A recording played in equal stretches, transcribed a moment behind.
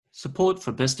Support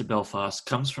for Best of Belfast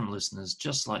comes from listeners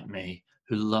just like me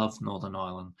who love Northern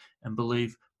Ireland and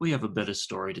believe we have a better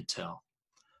story to tell.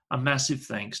 A massive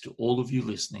thanks to all of you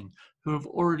listening who have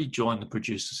already joined the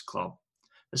Producers Club,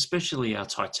 especially our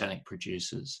Titanic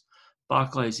producers,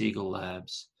 Barclays Eagle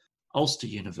Labs, Ulster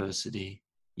University,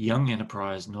 Young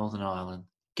Enterprise Northern Ireland,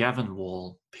 Gavin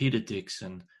Wall, Peter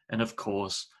Dixon, and of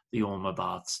course, the Orma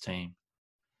Baths team.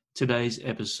 Today's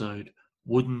episode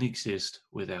wouldn't exist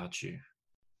without you.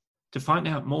 To find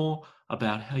out more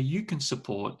about how you can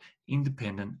support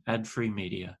independent ad-free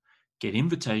media, get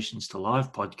invitations to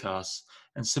live podcasts,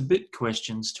 and submit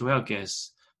questions to our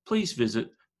guests, please visit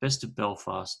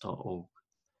bestofbelfast.org.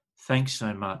 Thanks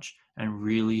so much, and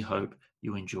really hope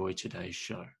you enjoy today's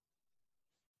show.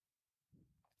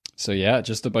 So yeah,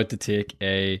 just about to take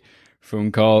a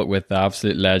phone call with the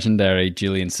absolute legendary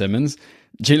Julian Simmons.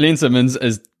 Julian Simmons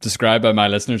is described by my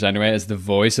listeners anyway as the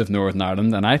voice of Northern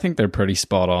Ireland, and I think they're pretty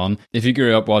spot on. If you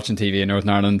grew up watching TV in Northern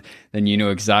Ireland, then you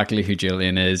know exactly who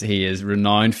Julian is. He is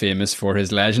renowned famous for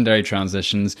his legendary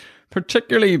transitions,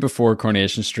 particularly before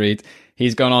Coronation Street.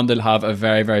 He's gone on to have a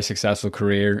very, very successful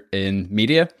career in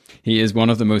media. He is one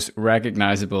of the most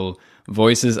recognisable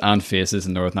voices and faces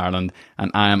in Northern Ireland, and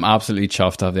I am absolutely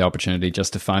chuffed to have the opportunity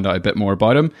just to find out a bit more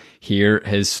about him, hear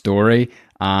his story,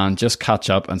 and just catch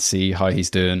up and see how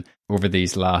he's doing over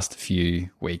these last few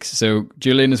weeks. So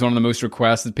Julian is one of the most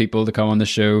requested people to come on the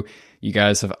show. You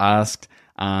guys have asked,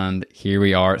 and here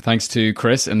we are. Thanks to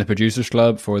Chris in the Producers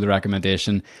Club for the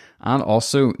recommendation, and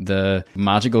also the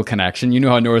magical connection. You know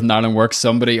how Northern Ireland works.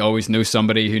 Somebody always knows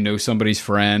somebody who knows somebody's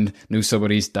friend, knows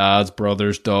somebody's dad's,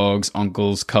 brother's, dog's,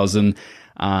 uncle's, cousin.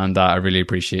 And I really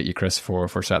appreciate you, Chris, for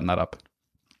setting that up.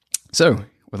 So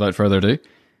without further ado,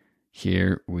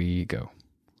 here we go.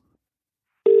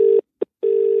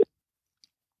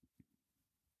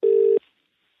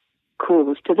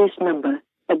 Calls to this number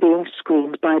are being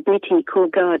screened by BT Call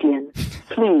Guardian.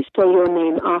 Please say your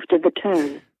name after the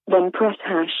tone, then press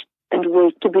hash and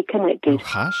wait to be connected. Oh,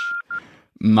 hash?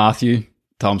 Matthew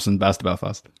Thompson, Best of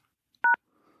Belfast.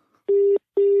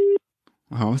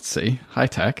 Oh, let's see. High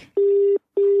tech.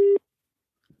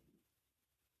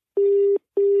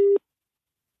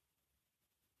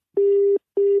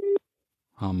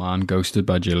 Oh man, ghosted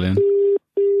by Julian.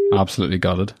 Absolutely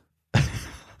gutted.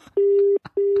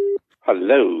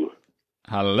 Hello.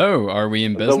 Hello, are we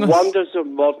in business? The wonders of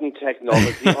modern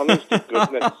technology, honest to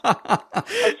goodness.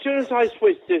 As soon as I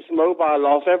switched this mobile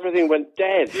off, everything went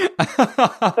dead.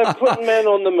 They're putting men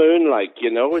on the moon,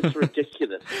 it's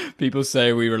ridiculous. People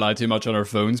say we rely too much on our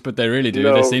phones, but they really do.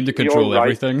 No, they seem to control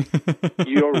everything.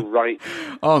 You're right.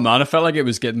 Oh man, I felt like it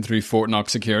was getting through Fort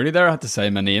Knox security there. I had to say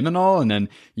my name and all, and then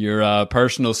your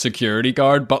personal security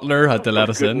guard, butler, had to let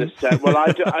us in. Well,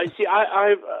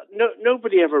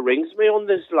 nobody ever rings me on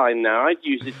this line now. I'd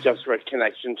use it just for a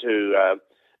connection to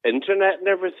internet and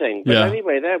everything. But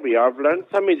anyway, there we are. I've learned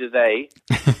something today.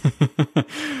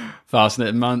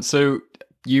 Fascinating, man. So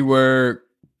you were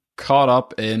caught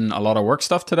up in a lot of work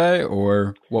stuff today,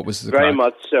 or what was the Very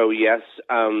much so, yes.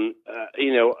 There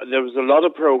was a lot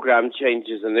of program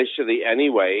changes initially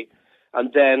anyway,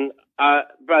 and then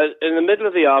but in the middle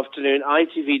of the afternoon,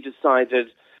 ITV decided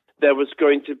there was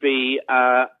going to be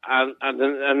an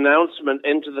announcement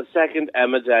into the second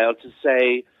Emmerdale to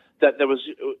say that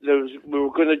we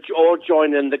were going to all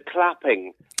join in the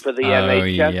clapping for the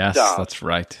NHS yes, staff. That's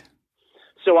right.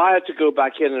 So I had to go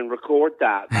back in and record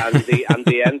that and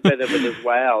the end bit of it as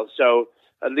well. So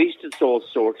at least it's all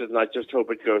sorted, and I just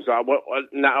hope it goes on.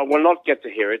 Now we'll not get to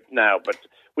hear it now, but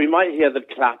we might hear the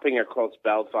clapping across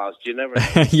Belfast. You never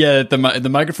know. Yeah, the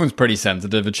microphone's pretty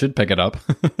sensitive. It should pick it up.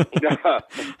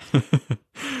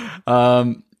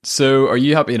 So are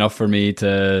you happy enough for me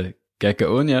to get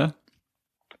going, yeah?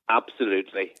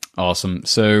 Absolutely. Awesome.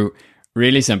 So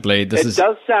really simply, this It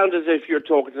does sound as if you're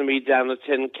talking to me down a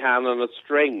tin can on a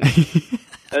string.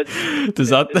 Does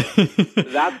that?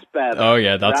 That's better. Oh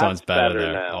yeah, that sounds better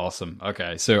there. Now. Awesome.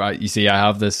 Okay, so you see, I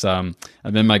have this. I'm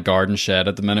in my garden shed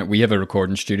at the minute. We have a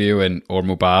recording studio in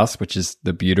Orma Baths, which is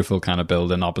the beautiful kind of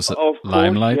building opposite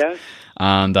Limelight. Yes.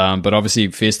 And but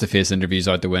obviously face-to-face interviews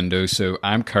out the window. So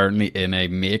I'm currently in a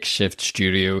makeshift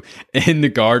studio in the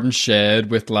garden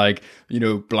shed with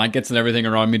blankets and everything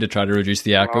around me to try to reduce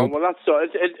the echo. Oh, well, that's so.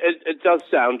 It does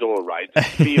sound all right.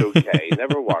 Be okay.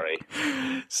 Never worry.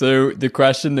 So the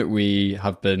question that we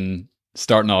have been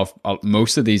starting off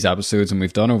most of these episodes, and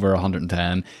we've done over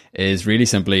 110, is really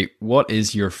simply, what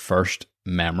is your first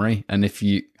memory? And if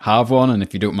you have one, and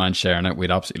if you don't mind sharing it,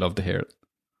 we'd absolutely love to hear it.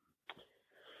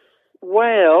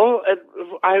 Well,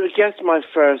 I guess my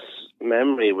first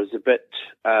memory was a bit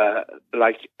of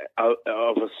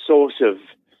a sort of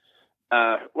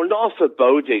well, not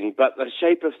foreboding, but the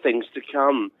shape of things to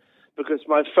come. Because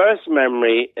my first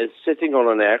memory is sitting on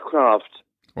an aircraft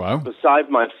beside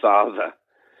my father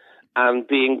and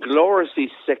being gloriously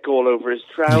sick all over his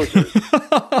trousers as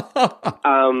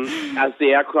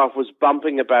the aircraft was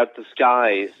bumping about the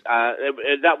skies.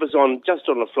 That was just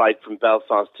on a flight from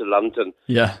Belfast to London.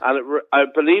 Yeah. And I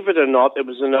believe it or not, it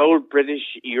was an old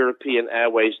British European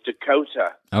Airways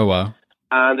Dakota. Oh, wow.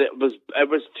 And it was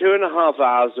 2.5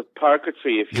 hours of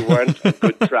purgatory if you weren't a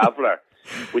good traveller,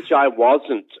 which I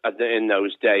wasn't in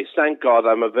those days. Thank God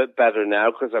I'm a bit better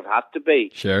now because I've had to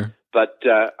be. Sure. But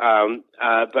as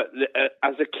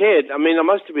a kid, I mean, I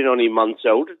must have been only months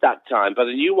old at that time, but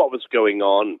I knew what was going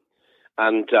on.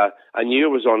 And I knew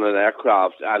I was on an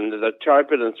aircraft, and the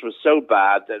turbulence was so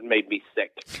bad that it made me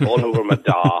sick all over my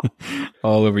da.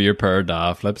 All over your poor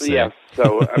da, flips. Yes,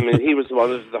 so, I mean, he was the one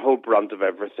with the whole brunt of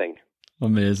everything.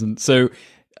 Amazing. So,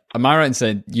 am I right in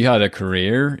saying you had a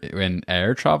career in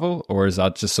air travel, or is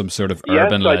that just some sort of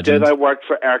urban legend? Yes, I did. I worked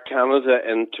for Air Canada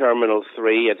in Terminal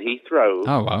 3 at Heathrow.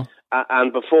 Oh, wow.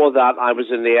 And before that, I was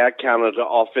in the Air Canada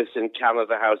office in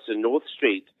Canada House in North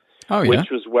Street, which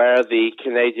was where the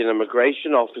Canadian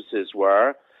immigration offices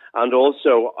were. And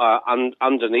also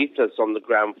underneath us on the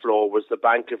ground floor was the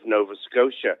Bank of Nova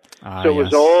Scotia. So it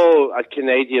was all a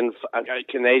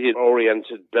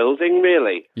Canadian-oriented building,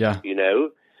 really. Yeah. You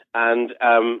know, and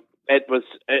I was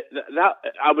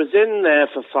in there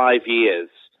for 5 years,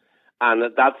 and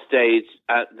at that stage,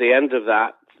 at the end of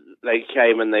that, they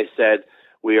came and they said,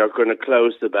 "We are going to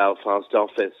close the Belfast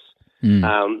office,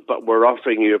 but we're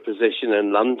offering you a position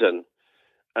in London."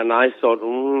 And I thought,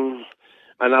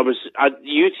 and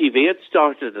UTV had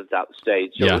started at that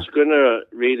stage. So I was going to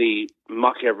really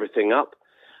muck everything up.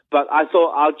 But I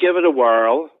thought, I'll give it a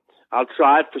whirl. I'll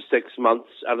try it for 6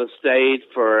 months. And I stayed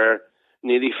for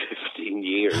nearly 15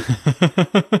 years.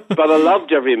 But I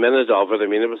loved every minute of it. I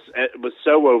mean, it was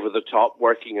so over the top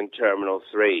working in Terminal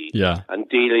 3 and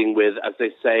dealing with, as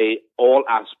they say, all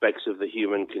aspects of the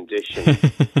human condition,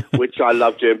 which I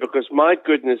loved doing because, my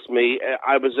goodness me,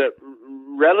 I was a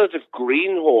relative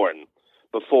greenhorn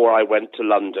before I went to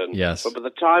London. Yes. But by the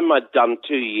time I'd done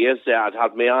 2 years there, I'd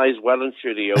had my eyes well and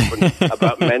truly open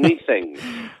about many things.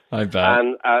 I bet.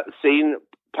 And seen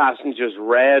passengers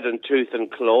red and tooth and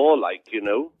claw, like, you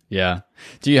know. Yeah.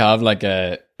 Do you have like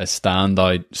a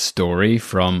standout story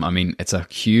from, I mean, it's a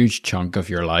huge chunk of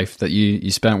your life that you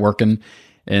spent working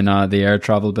in the air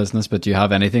travel business, but do you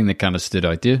have anything that kind of stood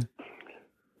out to you?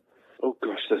 Oh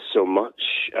gosh, there's so much.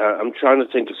 I'm trying to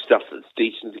think of stuff that's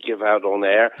decent to give out on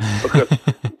air because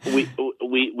we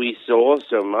saw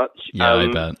so much. Yeah,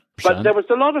 I bet. But there was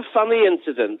a lot of funny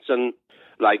incidents and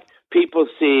like people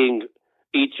seeing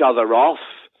each other off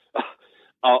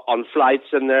on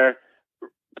flights, and they're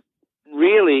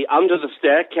really under the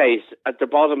staircase at the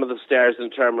bottom of the stairs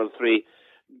in Terminal 3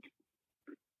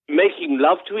 making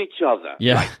love to each other.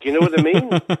 Yeah. Like, you know what I mean?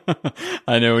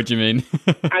 I know what you mean.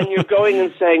 And you're going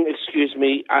and saying, "Excuse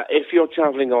me, if you're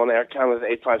traveling on Air Canada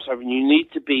 857, you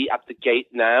need to be at the gate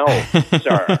now,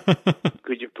 sir.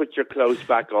 Could you put your clothes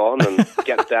back on and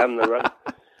get down the road?"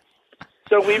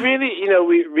 So we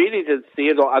really did see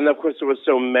it all. And of course, there were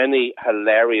so many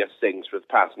hilarious things with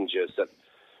passengers that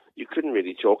you couldn't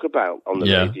really talk about on the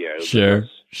radio.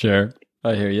 Sure.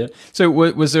 I hear you. So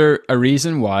was there a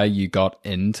reason why you got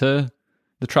into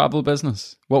the travel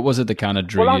business? What was it that kind of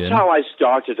drew you in? Well, that's how I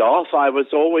started off. I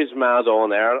was always mad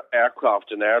on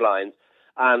aircraft and airlines.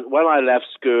 And when I left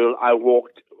school, I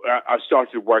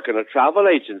started working at a travel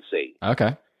agency.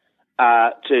 Okay.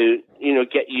 To,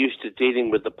 get used to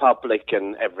dealing with the public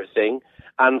and everything.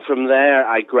 And from there,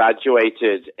 I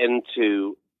graduated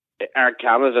into Air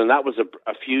Canada, and that was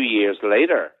a few years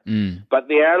later. But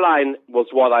the airline was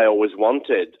what I always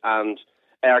wanted, and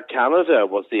Air Canada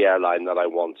was the airline that I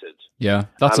wanted. Yeah,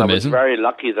 that's and amazing. I was very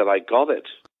lucky that I got it.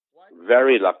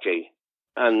 Very lucky.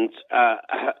 And,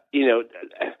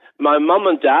 my mum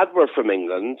and dad were from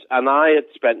England, and I had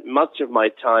spent much of my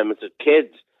time as a kid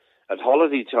at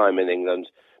holiday time in England,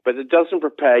 but it doesn't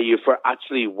prepare you for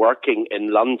actually working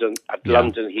in London, at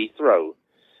London Heathrow.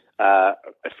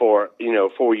 For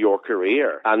your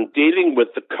career and dealing with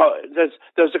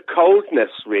there's a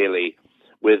coldness really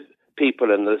with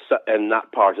people in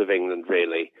that part of England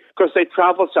really, because they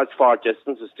travel such far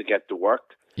distances to get to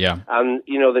work. Yeah, and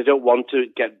they don't want to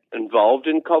get involved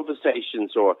in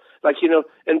conversations or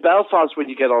in Belfast when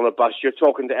you get on a bus you're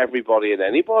talking to everybody and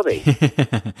anybody.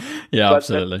 Yeah, but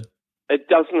absolutely. It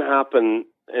doesn't happen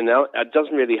it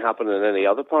doesn't really happen in any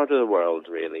other part of the world,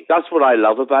 really. That's what I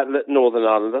love about Northern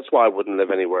Ireland. That's why I wouldn't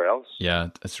live anywhere else. Yeah,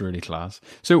 it's really class.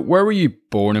 So where were you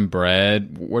born and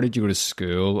bred? Where did you go to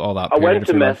school? All that. I went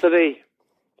to Methody.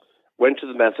 Went to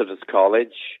the Methodist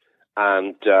College,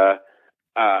 and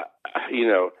you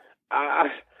know, I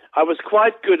was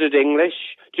quite good at English.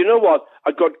 Do you know what?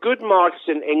 I got good marks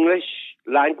in English,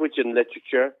 language and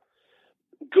literature,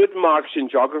 good marks in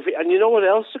geography, and you know what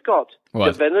else I got?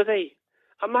 What? Divinity.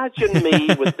 Imagine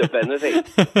me with divinity.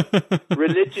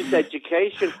 Religious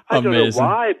education. I don't know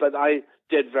why, but I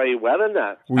did very well in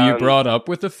that. Were you brought up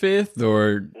with the faith,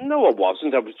 or? No, I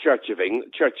wasn't. I was Church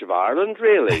of Ireland,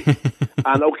 really.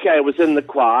 And okay, I was in the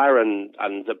choir and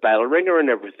the bell ringer and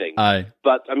everything. Aye.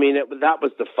 But I mean, that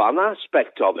was the fun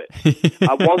aspect of it.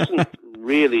 I wasn't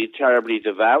really terribly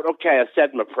devout. Okay, I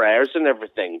said my prayers and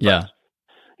everything. But, yeah.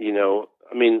 You know,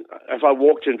 I mean, if I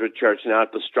walked into a church now,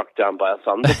 I'd be struck down by a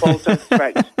thunderbolt, I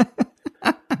expect.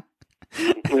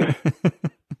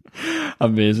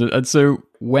 Amazing. And so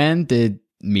when did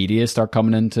media start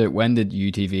coming into it? When did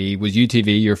UTV? Was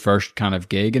UTV your first kind of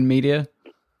gig in media?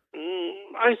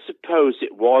 I suppose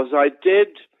it was. I did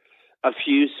a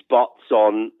few spots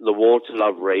on the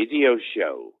Waterlove radio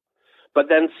show, but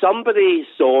then somebody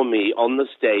saw me on the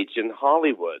stage in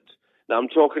Hollywood. Now I'm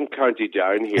talking County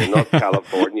Down here, not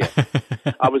California.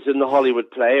 I was in the Hollywood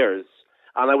Players,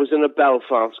 and I was in a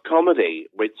Belfast comedy,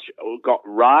 which got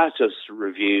riotous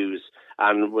reviews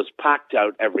and was packed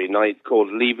out every night,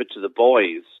 called Leave It to the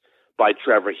Boys by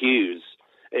Trevor Hughes.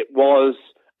 It was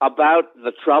about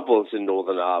the troubles in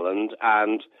Northern Ireland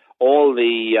and all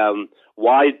the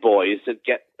wide boys that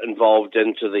get involved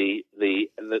into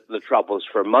the troubles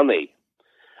for money.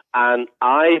 And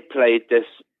I played this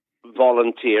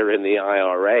volunteer in the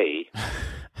IRA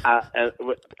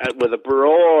with a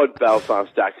broad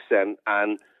Belfast accent,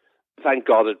 and thank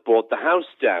God it brought the house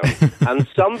down. And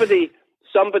somebody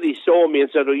saw me and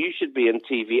said, "Oh, you should be in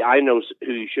TV. I know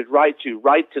who you should write to.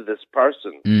 Write to this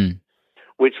person."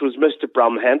 Which was Mr.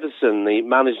 Brum Henderson, the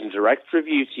managing director of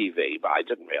UTV, but I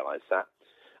didn't realise that.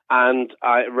 And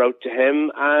I wrote to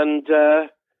him, and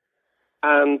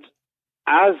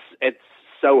as it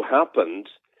so happened,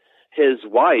 his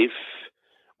wife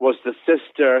was the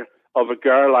sister of a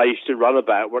girl I used to run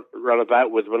about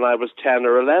with when I was 10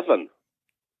 or 11.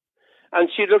 And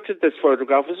she looked at this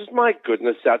photograph and says, "My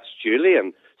goodness, that's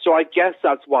Julian." So I guess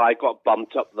that's why I got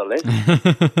bumped up the list.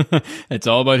 It's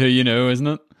all about who you know, isn't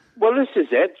it? Well, this is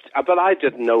it, but I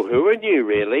didn't know who I knew,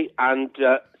 really. And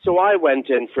so I went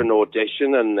in for an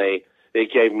audition, and they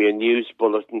gave me a news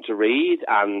bulletin to read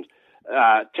and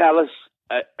tell us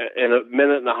in a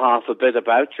minute and a half a bit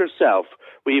about yourself.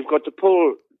 Well, you've got to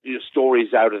pull your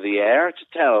stories out of the air to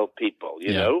tell people,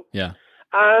 you know? Yeah.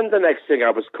 And the next thing,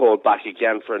 I was called back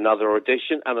again for another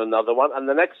audition and another one. And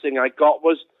the next thing I got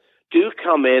was, "Do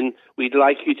come in. We'd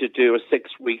like you to do a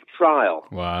 6-week trial."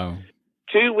 Wow.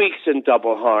 2 weeks in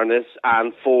double harness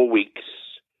and 4 weeks,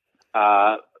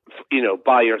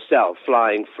 by yourself,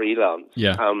 flying freelance.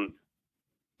 Yeah.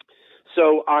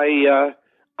 So I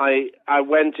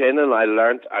went in and I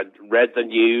learned. I read the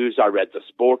news. I read the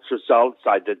sports results.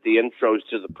 I did the intros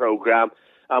to the program,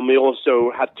 and we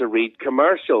also had to read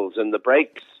commercials in the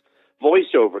breaks,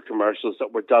 voiceover commercials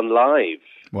that were done live.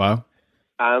 Wow.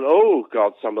 And oh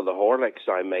God, some of the Horlicks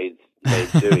I made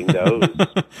doing those.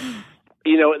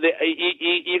 You know,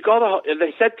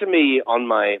 they said to me on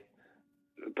my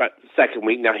second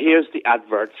week, "Now here's the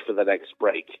adverts for the next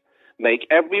break. Make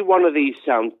every one of these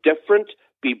sound different,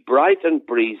 be bright and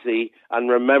breezy, and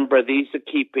remember these are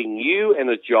keeping you in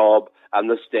a job and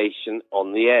the station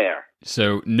on the air."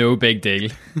 So no big deal.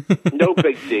 No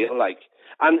big deal,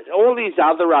 and all these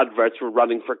other adverts were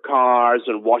running for cars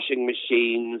and washing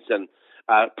machines and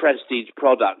prestige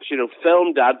products,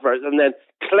 filmed adverts, and then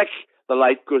click, the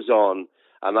light goes on,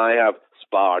 and I have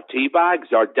Spar tea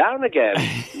bags are down again,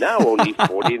 now only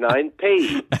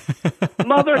 49p.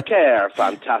 Mothercare,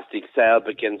 fantastic sale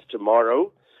begins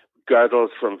tomorrow.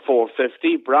 Girdles from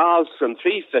 450, bras from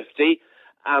 350,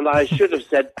 and I should have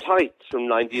said tights from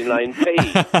 99p.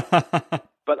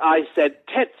 But I said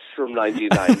tits from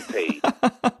 99p.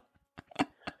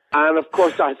 And of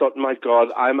course I thought, my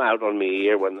God, I'm out on my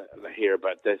ear when I hear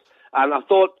about this. And I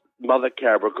thought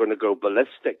Mothercare were going to go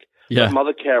ballistic. Yeah. But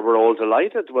Mothercare were all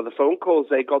delighted with the phone calls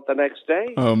they got the next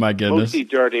day. Oh my goodness. Mostly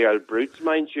dirty old brutes,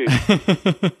 mind you.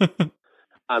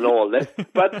 And all this.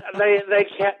 But they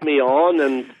kept me on,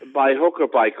 and by hook or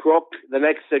by crook, the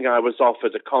next thing I was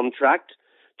offered a contract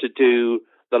to do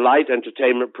the light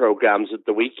entertainment programs at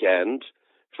the weekend,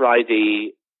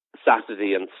 Friday,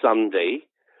 Saturday and Sunday.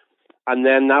 And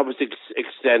then that was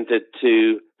extended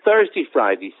to Thursday,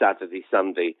 Friday, Saturday,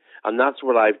 Sunday, and that's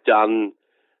what I've done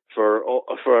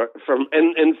from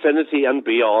infinity and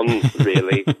beyond,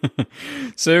 really.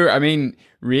 So, I mean,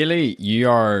 really,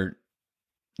 you're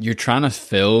trying to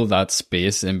fill that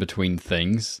space in between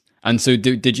things. And so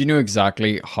did you know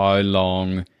exactly how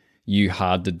long you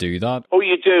had to do that? Oh,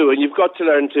 you do, and you've got to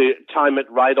learn to time it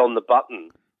right on the button.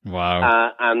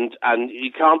 Wow. And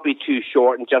you can't be too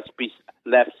short and just be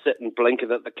left sitting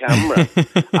blinking at the camera.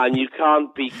 And you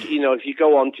can't be, if you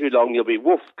go on too long, you'll be,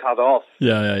 cut off.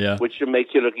 Yeah. Which will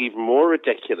make you look even more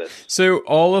ridiculous. So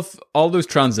all those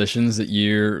transitions that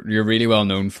you're really well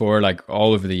known for, like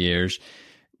all over the years,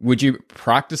 would you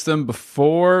practice them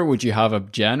before? Would you have a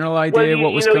general idea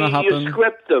what was going to happen? You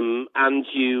script them and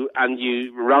you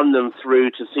run them through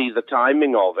to see the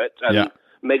timing of it and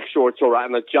make sure it's all right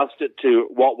and adjust it to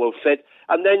what will fit.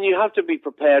 And then you have to be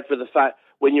prepared for the fact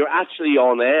when you're actually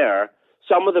on air,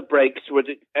 some of the breaks would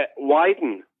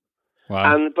widen.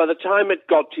 Wow. And by the time it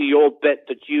got to your bit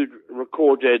that you'd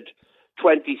recorded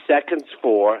 20 seconds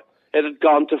for, it had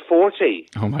gone to 40.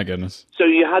 Oh, my goodness. So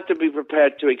you had to be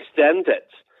prepared to extend it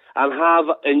and have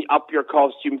up your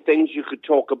costume things you could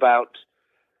talk about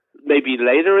maybe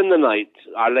later in the night.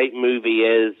 Our late movie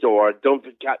is, or don't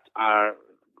forget our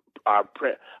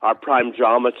prime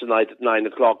drama tonight at 9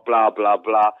 o'clock, blah, blah,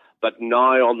 blah. But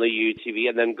now on the UTV,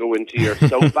 and then go into your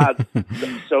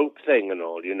soap thing and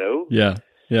all,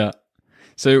 Yeah.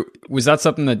 So was that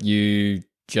something that you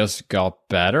just got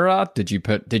better at? Did you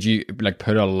put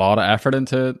a lot of effort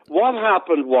into it? What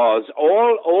happened was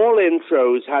all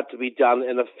intros had to be done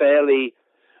in a fairly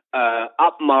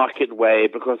upmarket way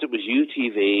because it was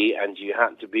UTV, and you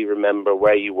had to remember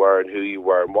where you were and who you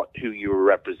were and who you were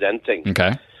representing.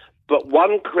 Okay. But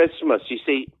one Christmas, you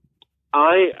see,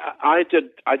 I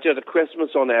did a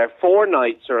Christmas on air 4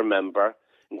 nights, I remember,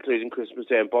 including Christmas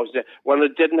Day and Boxing Day, when I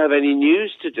didn't have any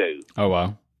news to do. Oh,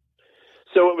 wow.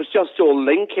 So it was just all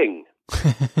linking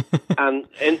and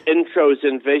intros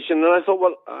in vision. And I thought,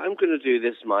 well, I'm going to do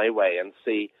this my way and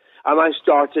see. And I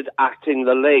started acting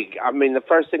the leg. I mean, the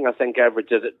first thing I think I ever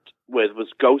did it with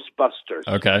was Ghostbusters,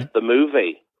 the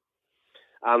movie.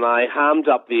 And I hammed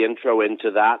up the intro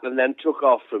into that and then took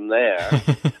off from there.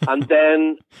 And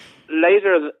then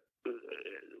later,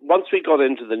 once we got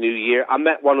into the new year, I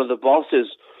met one of the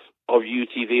bosses of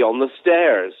UTV on the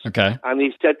stairs. Okay. And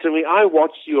he said to me, I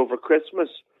watched you over Christmas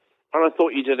and I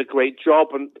thought you did a great job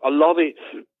and a lot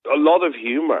of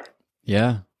humor.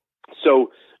 Yeah.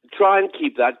 So try and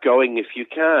keep that going if you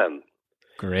can.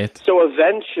 Great. So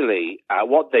eventually,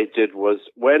 what they did was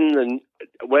when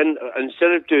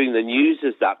instead of doing the news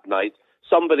that night,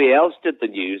 somebody else did the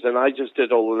news, and I just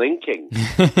did all the linking,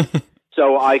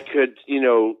 so I could,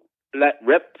 let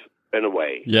rip in a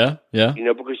way. Yeah.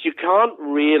 Because you can't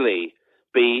really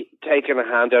be taking a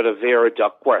hand out of Vera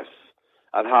Duckworth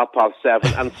at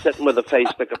 7:30 and sitting with a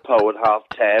face like a Poe at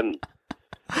 10:30.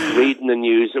 Reading the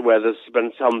news where there's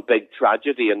been some big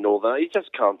tragedy and all that. You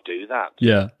just can't do that.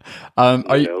 Yeah.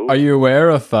 Are you aware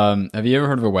of, have you ever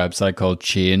heard of a website called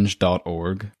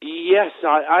change.org? Yes,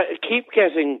 I keep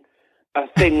getting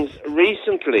things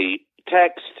recently,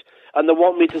 text, and they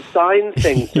want me to sign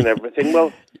things and everything.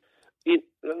 Well, do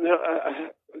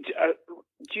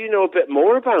you know a bit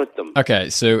more about them? Okay,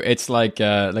 so it's like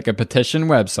a petition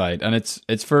website, and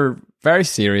it's for very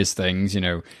serious things,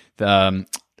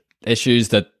 issues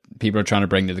that people are trying to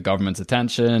bring to the government's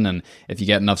attention, and if you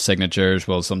get enough signatures,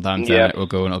 well, sometimes then it will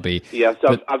go and it'll be... Yes,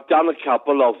 I've done a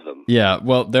couple of them. Yeah,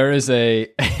 well, there is a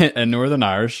Northern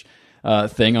Irish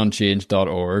thing on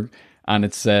change.org, and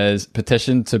it says,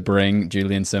 petition to bring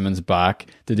Julian Simmons back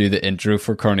to do the intro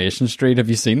for Coronation Street. Have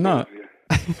you seen that?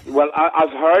 Well, I've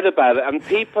heard about it, and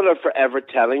people are forever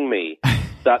telling me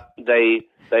that they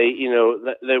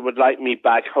would like me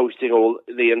back hosting all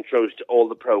the intros to all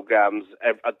the programs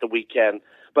at the weekend.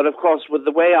 But of course, with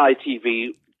the way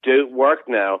ITV do work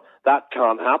now, that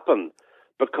can't happen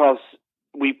because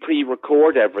we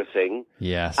pre-record everything.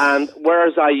 Yes. And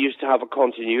whereas I used to have a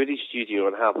continuity studio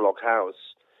in Havelock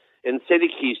House, in City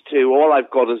Keys 2, all I've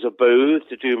got is a booth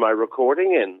to do my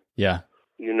recording in. Yeah.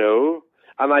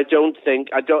 And I don't think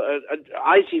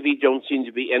ITV don't seem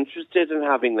to be interested in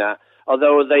having that.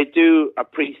 Although they do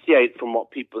appreciate from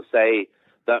what people say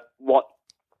that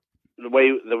the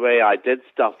way I did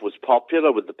stuff was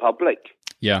popular with the public.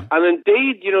 Yeah. And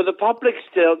indeed, the public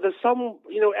still, there's some,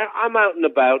 I'm out and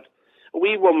about. A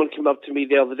wee woman came up to me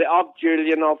the other day,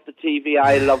 Julian, off the TV,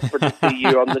 I love for to see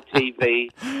you on the TV.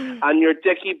 And your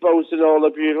Dickie Bose and all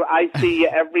of you, I see you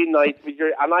every night with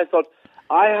and I thought,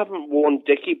 I haven't worn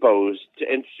dicky bows to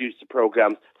introduce the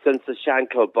programme since the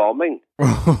Shankill bombing.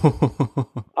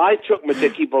 I took my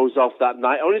dicky bows off that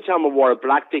night. Only time I wore a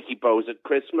black dicky bows at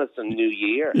Christmas and New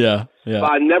Year. Yeah.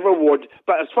 But I never wore.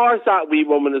 But as far as that wee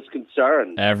woman is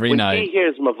concerned, when she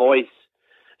hears my voice,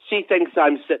 she thinks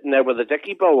I'm sitting there with a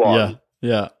dicky bow on.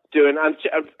 Yeah. Doing, and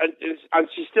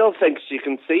she still thinks she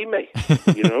can see me.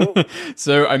 You know.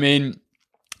 So I mean,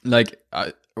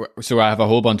 so I have a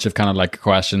whole bunch of kind of like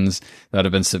questions that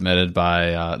have been submitted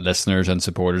by listeners and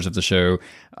supporters of the show,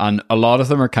 and a lot of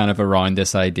them are kind of around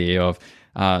this idea of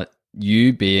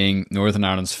you being Northern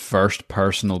Ireland's first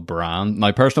personal brand.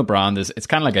 Now, personal brand it's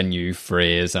kind of like a new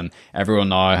phrase, and everyone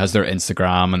now has their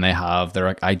Instagram and they have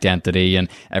their identity, and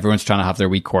everyone's trying to have their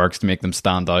wee quirks to make them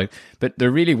stand out. But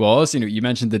there really was, you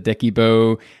mentioned the Dicky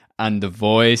Bow and the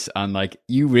voice, and like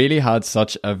you really had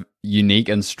such a unique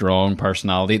and strong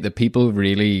personality that people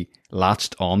really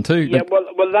latched onto. Yeah, well,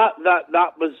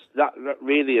 that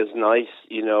really is nice,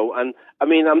 And I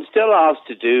mean, I'm still asked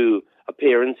to do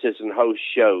appearances and host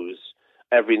shows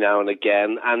every now and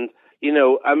again, and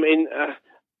I mean,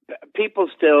 people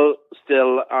still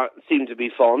seem to be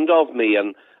fond of me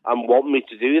and want me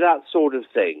to do that sort of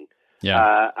thing.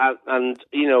 Yeah. And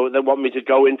they want me to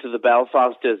go into the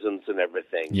Belfast-isms and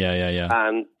everything. Yeah.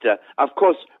 And, of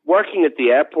course, working at the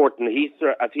airport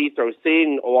at Heathrow,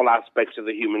 seeing all aspects of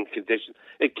the human condition,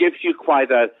 it gives you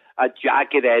quite a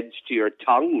jagged edge to your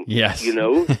tongue. Yes.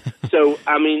 So,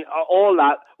 I mean, all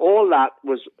that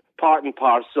was part and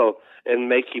parcel in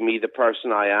making me the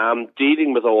person I am,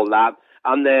 dealing with all that,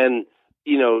 and then,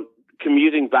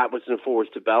 commuting backwards and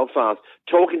forwards to Belfast,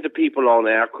 talking to people on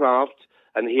aircraft,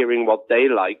 and hearing what they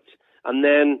liked, and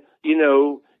then,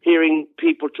 hearing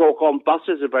people talk on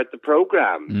buses about the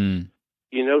program.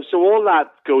 So all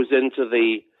that goes into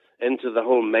the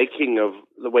whole making of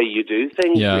the way you do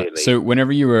things, really. So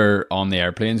whenever you were on the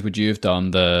airplanes, would you have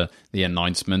done the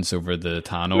announcements over the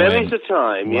Tano? Many a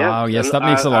time, yes. Wow, yes, that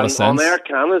makes a lot of sense. On Air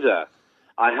Canada,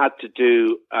 I had to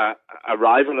do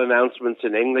arrival announcements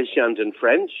in English and in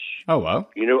French. Oh, wow.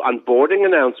 And boarding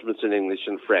announcements in English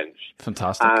and French.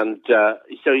 Fantastic. And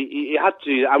so you had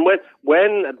to, and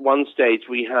when at one stage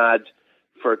we had,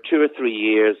 for 2 or 3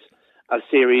 years, a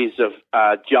series of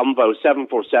jumbo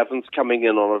 747s coming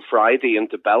in on a Friday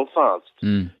into Belfast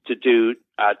to do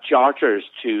charters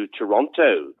to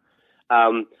Toronto.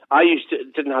 I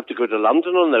didn't have to go to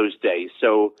London on those days,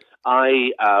 so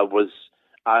I was...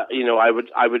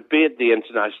 I would be at the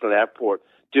international airport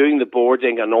doing the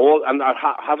boarding and all, and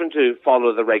having to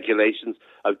follow the regulations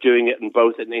of doing it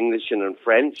in English and in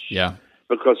French. Yeah.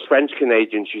 Because French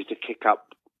Canadians used to kick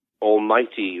up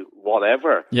almighty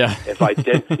whatever. Yeah. If I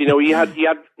did, you had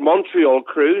Montreal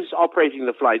crews operating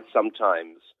the flights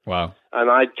sometimes. Wow.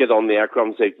 And I'd get on the aircraft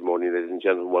and say, "Good morning, ladies and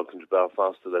gentlemen. Welcome to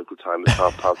Belfast. The local time is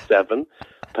 7:30.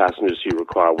 Passengers who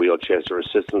require wheelchairs or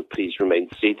assistance, please remain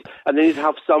seated." And then you'd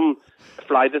have some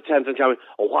flight attendant coming,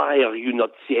 "Why are you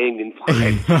not saying in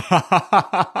French?"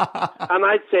 And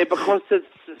I'd say, "Because it's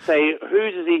say,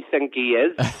 who does he think he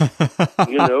is?"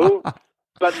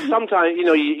 But sometimes,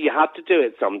 you had to do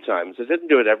it sometimes. I didn't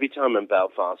do it every time in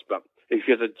Belfast, but if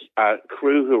you had a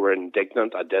crew who were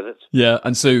indignant, I did it. Yeah,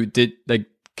 and so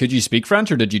could you speak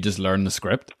French, or did you just learn the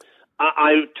script?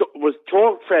 I was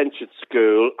taught French at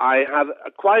school. I had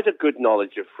quite a good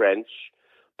knowledge of French,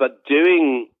 but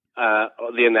doing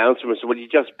the announcements, you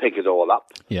just pick it all up.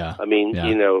 Yeah. I mean,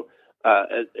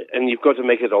 and you've got to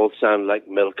make it all sound like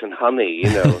milk and honey,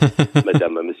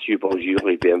 Madame et Monsieur, bonjour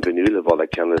et bienvenue, le vol à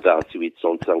Canada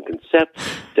 857,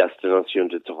 destination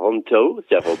de Toronto,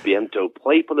 zéro bientôt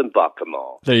prêt pour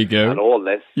l'embarquement. There you go. And all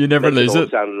this. You never lose it.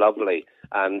 Sound lovely.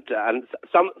 And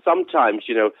sometimes,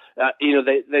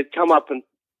 they'd come up and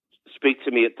speak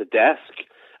to me at the desk,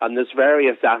 and there's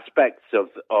various aspects of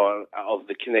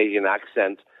the Canadian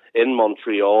accent in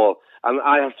Montreal, and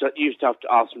I used to have to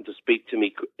ask them to speak to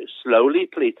me slowly,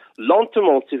 please.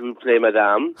 Lentement, s'il vous plaît,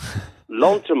 madame.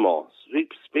 Lentement.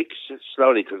 Speak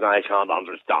slowly, because I can't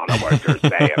understand a word you're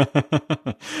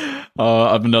saying.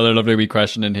 I have another lovely wee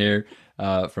question in here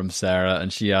from Sarah,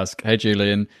 and she asked, "Hey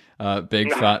Julian,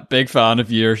 big fan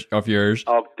of yours.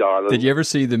 Oh, darling. Did you ever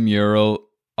see the mural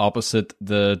opposite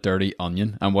the Dirty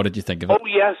Onion, and what did you think of it?" Oh,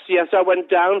 yes. I went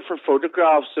down for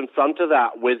photographs in front of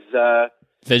that with...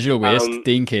 Visual Waste,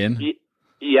 Dean Kane.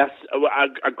 Yes,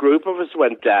 a group of us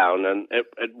went down, and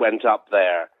it went up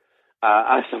there.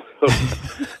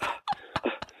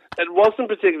 It wasn't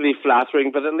particularly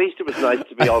flattering, but at least it was nice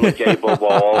to be on a gable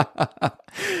wall.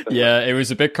 Yeah, it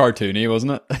was a bit cartoony,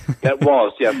 wasn't it? It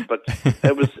was, yes, but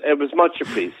it was much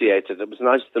appreciated. It was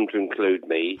nice of them to include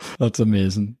me. That's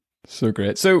amazing. So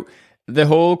great. So the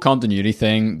whole continuity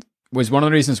thing, was one of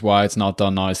the reasons why it's not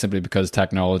done now simply because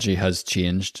technology has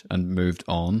changed and moved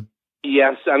on.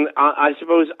 Yes, and I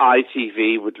suppose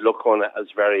ITV would look on it as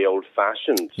very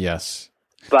old-fashioned. Yes.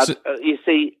 But you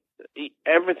see,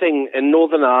 everything in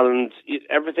Northern Ireland,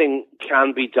 everything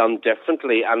can be done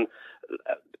differently, and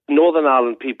Northern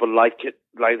Ireland people like it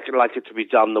to be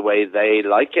done the way they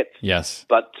like it. Yes.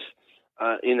 But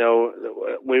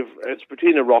it's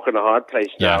between a rock and a hard place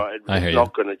now. It's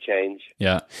not going to change.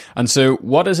 Yeah. And so,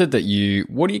 what do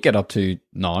you get up to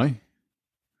now?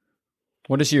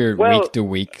 What does your week to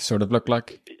week sort of look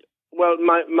like? Well,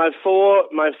 my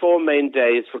four main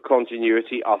days for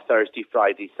continuity are Thursday,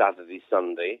 Friday, Saturday,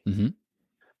 Sunday. Mm-hmm.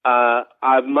 I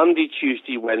have Monday,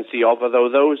 Tuesday, Wednesday off, although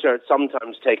those are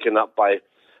sometimes taken up by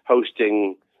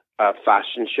hosting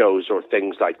fashion shows or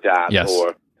things like that. Yes.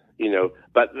 Or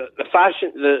but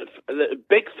the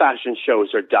big fashion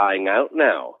shows are dying out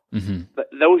now. Mm-hmm.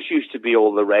 Those used to be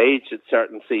all the rage at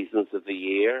certain seasons of the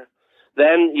year.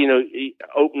 Then,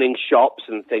 opening shops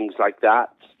and things like that,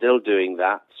 still doing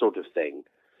that sort of thing.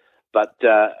 But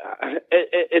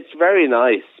it's very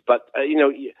nice. But,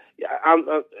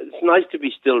 it's nice to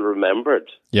be still remembered.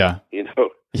 Yeah.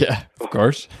 Yeah, of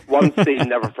course. One scene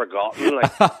never forgotten.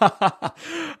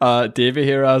 Davey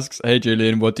here asks, hey,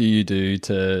 Julian, what do you do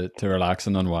to relax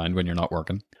and unwind when you're not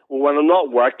working? Well, when I'm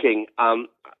not working,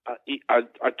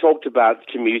 I talked about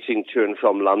commuting to and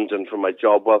from London for my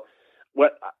job. Well,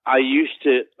 a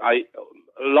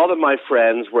lot of my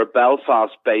friends were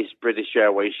Belfast-based British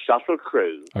Airways shuttle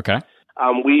crew. Okay.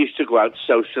 We used to go out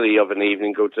socially of an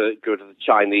evening, go to the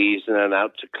Chinese and then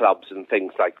out to clubs and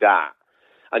things like that.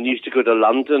 And used to go to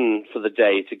London for the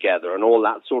day together and all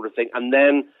that sort of thing. And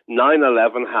then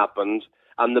 9/11 happened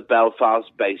and the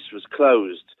Belfast base was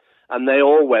closed. And they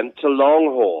all went to long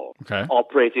haul,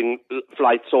 operating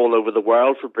flights all over the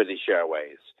world for British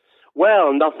Airways.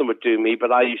 Well, nothing would do me,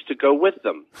 but I used to go with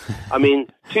them. I mean,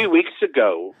 2 weeks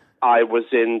ago, I was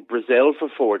in Brazil for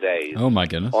 4 days. Oh, my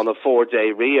goodness. On a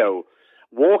 4-day Rio,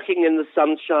 walking in the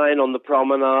sunshine on the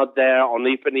promenade there on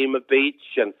Ipanema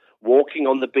Beach and walking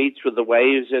on the beach with the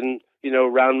waves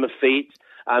around my feet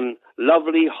and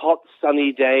lovely hot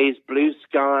sunny days, blue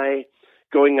sky,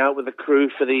 going out with the crew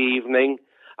for the evening.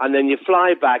 And then you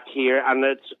fly back here and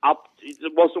it's up. There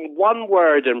wasn't one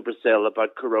word in Brazil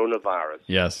about coronavirus.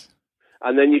 Yes.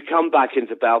 And then you come back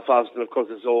into Belfast, and of course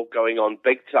it's all going on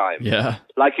big time. Yeah.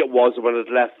 Like it was when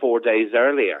it left 4 days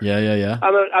earlier. Yeah.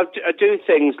 And I do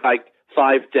things like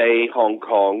 5-day Hong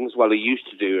Kongs, well, I used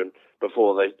to do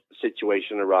before the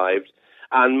situation arrived.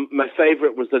 And my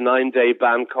favourite was the 9-day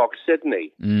Bangkok,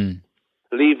 Sydney. Mm.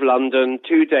 Leave London,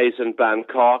 2 days in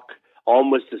Bangkok,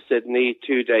 almost to Sydney,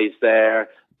 2 days there,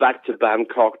 back to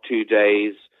Bangkok 2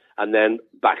 days, and then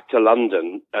back to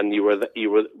London, and you were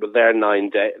there 9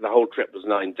 days. The whole trip was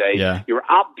 9 days. Yeah. You were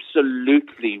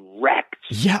absolutely wrecked.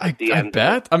 Yeah, I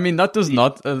bet. I mean, that does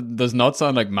not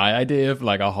sound like my idea of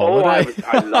like a holiday.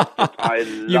 I loved it. I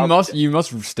loved You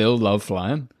must still love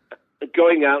flying.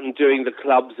 Going out and doing the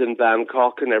clubs in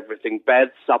Bangkok and everything,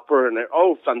 bed, supper, and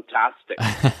fantastic.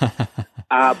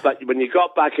 But when you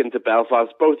got back into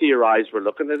Belfast, both of your eyes were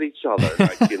looking at each other,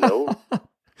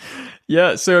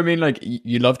 Yeah, so I mean, like,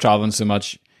 you love traveling so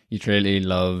much. You truly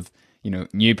love,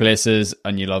 new places,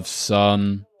 and you love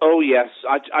sun. Oh yes,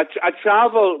 I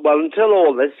travel. Well, until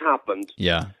all this happened.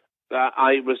 Yeah.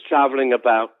 I was traveling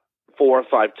about 4 or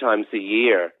 5 times a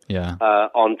year. Yeah.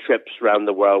 On trips around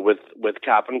the world with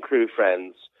cabin crew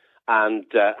friends, and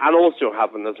also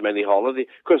having as many holidays,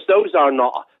 because those are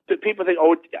not. People think,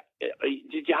 oh,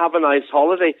 did you have a nice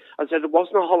holiday? I said it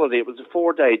wasn't a holiday. It was a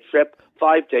 4-day trip,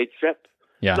 5-day trip.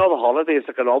 Yeah. It's not a holiday. It's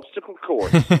like an obstacle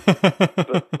course.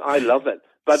 But I love it.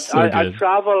 But So I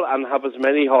travel and have as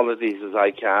many holidays as I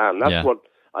can. That's what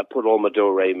I put all my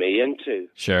do-re-mi into.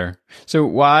 Sure. So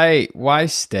why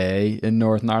stay in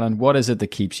Northern Ireland? What is it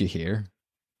that keeps you here?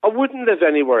 I wouldn't live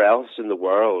anywhere else in the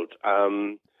world.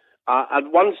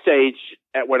 At one stage,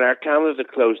 when Air Canada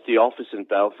closed the office in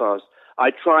Belfast, I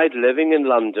tried living in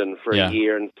London for a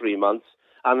year and 3 months.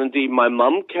 And indeed, my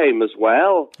mum came as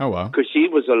well. Oh, wow. Because she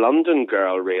was a London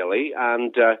girl, really.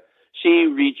 And she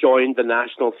rejoined the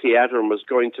National Theatre and was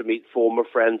going to meet former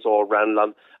friends all around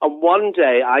London. And one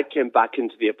day, I came back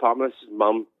into the apartment. I said,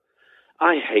 Mum,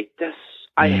 I hate this.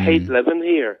 I hate living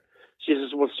here. She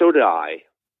says, well, so do I.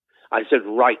 I said,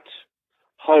 right,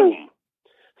 home.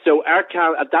 So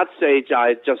at that stage, I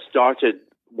had just started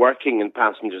working in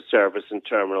passenger service in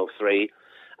Terminal 3.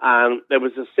 And there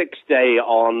was a 6-day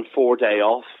on, 4-day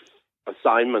off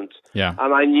assignment. Yeah.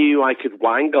 And I knew I could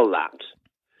wangle that.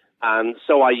 And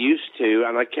so I used to.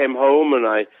 And I came home and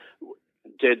I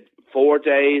did 4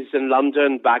 days in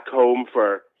London, back home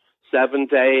for 7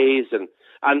 days, and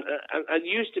it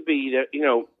used to be that,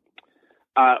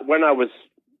 when I was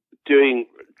doing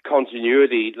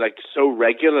continuity like so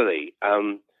regularly,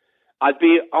 I'd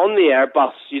be on the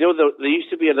Airbus. There used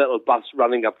to be a little bus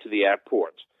running up to the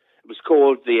airport. It was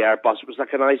called the Airbus. It was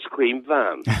like an ice cream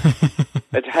van.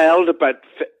 It held about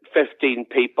 15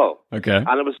 people. Okay.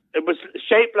 And it was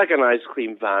shaped like an ice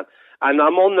cream van. And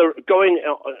I'm on the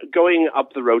going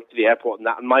up the road to the airport,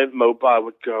 and my mobile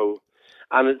would go,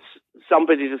 and it's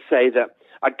somebody to say that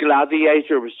a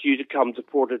Gladiator was due to come to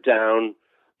Portadown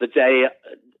the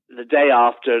day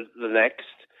after the next,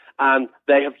 and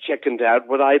they have chickened out.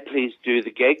 Would I please do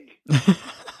the gig?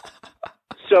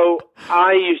 So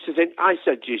I used to say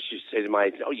to my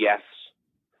agent, oh yes,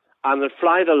 and I'd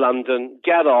fly to London,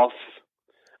 get off.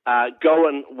 Go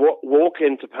and walk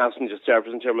into passenger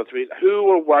service in Terminal 3. Who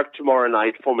will work tomorrow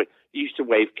night for me? You used to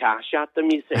wave cash at them,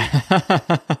 you see.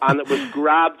 And it was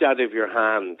grabbed out of your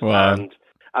hand. Wow.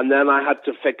 And then I had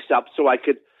to fix up so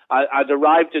I'd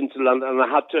arrived into London, and I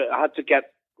had to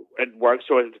get at work.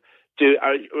 So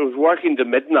I was working to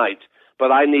midnight,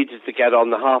 but I needed to get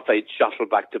on the 8:30 shuttle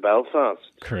back to Belfast.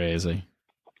 Crazy.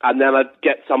 And then I'd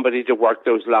get somebody to work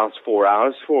those last 4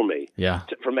 hours for me. Yeah.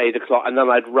 From 8 o'clock. And then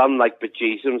I'd run like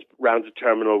bejesus round to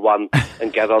Terminal 1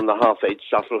 and get on the 8:30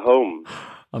 shuttle home.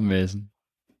 Amazing.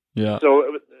 Yeah.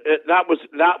 So that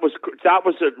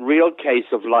was a real case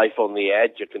of life on the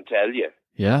edge, I can tell you.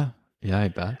 Yeah. Yeah, I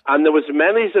bet. And there was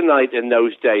many's a night in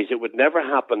those days, it would never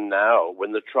happen now,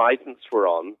 when the Tridents were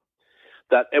on,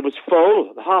 that it was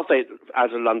full. The 8:30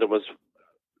 out of London was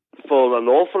full an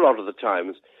awful lot of the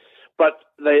times. But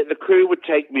the crew would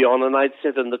take me on, and I'd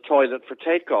sit in the toilet for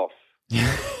takeoff,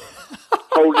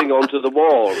 holding onto the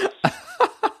walls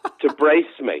to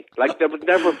brace me. Like, they would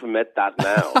never permit that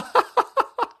now.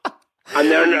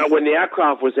 And then when the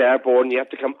aircraft was airborne, you have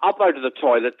to come up out of the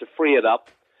toilet to free it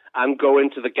up and go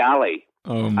into the galley.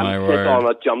 Oh, my and word. sit on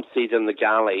a jump seat in the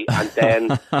galley, and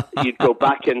then you'd go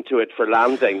back into it for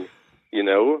landing,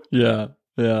 Yeah.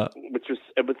 Yeah.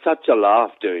 It was such a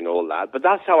laugh doing all that. But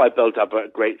that's how I built up a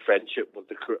great friendship with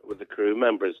the crew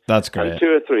members. That's great. And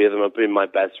 2 or 3 of them have been my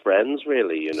best friends,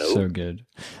 really, So good.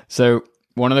 So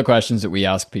one of the questions that we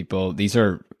ask people, these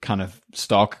are kind of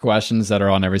stock questions that are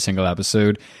on every single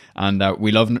episode. And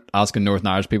we love asking Northern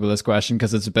Irish people this question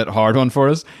because it's a bit hard one for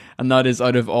us. And that is,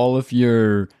 out of all of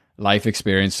your life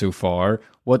experience so far,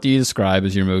 what do you describe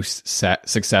as your most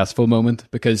successful moment?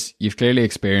 Because you've clearly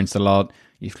experienced a lot.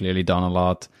 You've clearly done a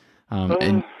lot.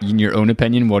 In your own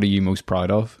opinion, what are you most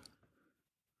proud of?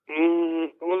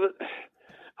 Well,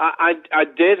 I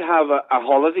did have a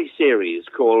holiday series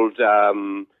called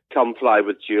Come Fly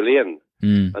with Julian.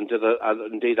 And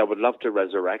indeed, I would love to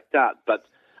resurrect that. But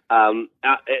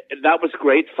that was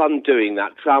great fun doing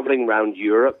that, traveling around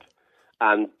Europe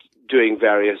and doing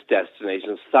various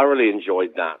destinations. Thoroughly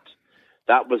enjoyed that.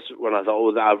 That was when I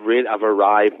thought, I've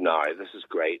arrived now. This is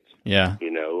great. Yeah.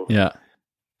 Yeah.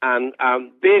 And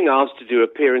being asked to do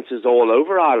appearances all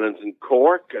over Ireland, in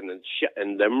Cork and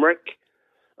in Limerick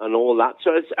and all that.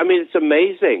 So it's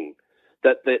amazing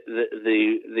that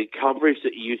the coverage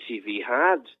that UTV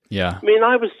had. Yeah. I mean,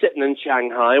 I was sitting in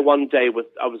Shanghai one day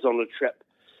I was on a trip,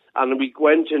 and we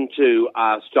went into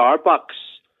Starbucks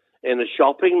in a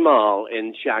shopping mall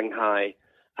in Shanghai,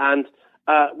 and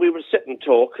we were sitting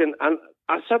talking, and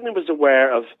I suddenly was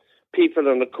aware of people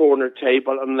on a corner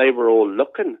table, and they were all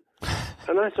looking.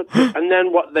 And I thought, and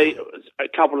then a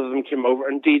couple of them came over.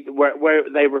 Indeed, where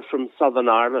they were from Southern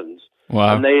Ireland.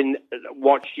 Wow. And they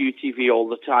watched UTV all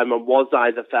the time. And was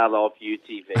I the fella off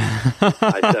UTV?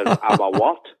 I said, am I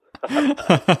what?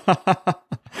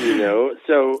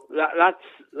 So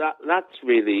that's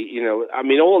really, I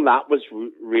mean, all that was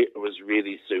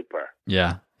really super.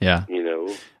 Yeah, yeah.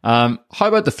 How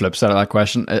about the flip side of that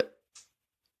question?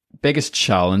 Biggest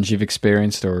challenge you've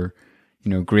experienced, or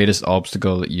greatest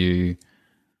obstacle that you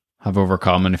have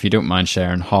overcome, and if you don't mind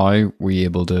sharing, how were you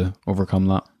able to overcome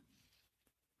that?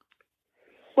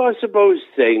 Well, I suppose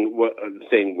the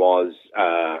thing was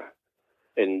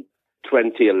in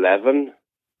 2011,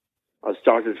 I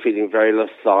started feeling very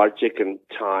lethargic and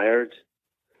tired,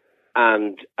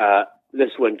 and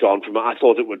this went on I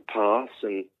thought it would pass,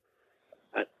 and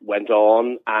it went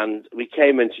on, and we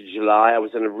came into July. I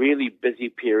was in a really busy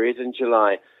period in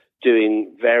July,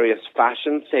 doing various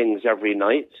fashion things every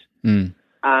night.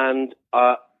 And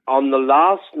on the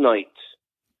last night,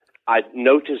 I'd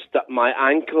noticed that my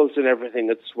ankles and everything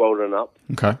had swollen up.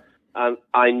 Okay. And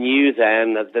I knew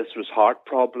then that this was heart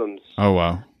problems. Oh,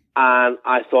 wow. And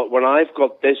I thought, when I've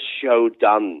got this show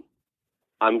done,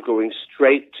 I'm going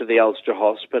straight to the Ulster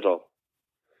Hospital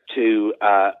to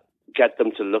get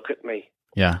them to look at me.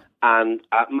 Yeah. And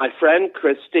my friend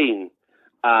Christine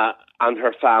and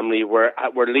her family were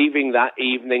leaving that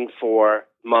evening for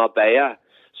Marbella.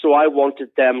 So I wanted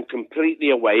them completely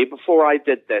away before I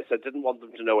did this. I didn't want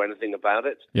them to know anything about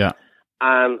it. Yeah.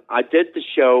 And I did the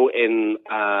show in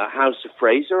House of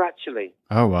Fraser, actually.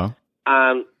 Oh, wow.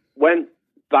 And went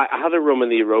back. I had a room in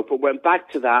the Europa, went back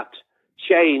to that,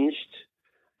 changed,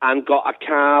 and got a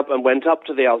cab and went up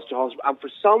to the Ulster Hospital. And for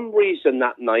some reason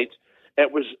that night, there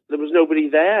was nobody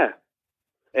there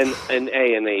in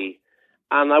A&E.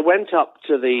 And I went up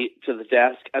to the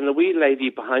desk, and the wee lady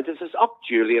behind us says, "Oh,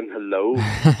 Julian, hello."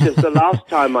 She says, "The last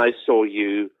time I saw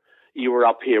you, you were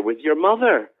up here with your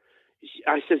mother."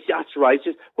 I says, "That's right."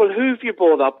 She says, "Well, who have you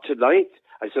brought up tonight?"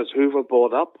 I says, "Who have I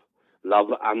brought up?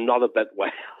 Love, I'm not a bit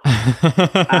well."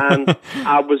 And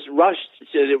I was rushed.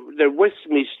 They whisked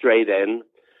me straight in,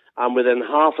 and within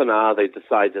half an hour, they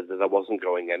decided that I wasn't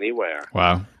going anywhere.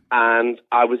 Wow. And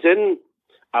I was in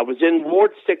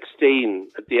Ward 16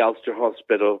 at the Ulster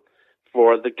Hospital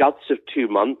for the guts of 2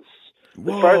 months.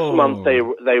 The first month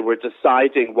they were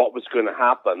deciding what was going to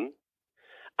happen,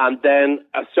 and then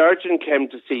a surgeon came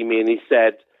to see me and he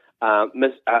said, I'm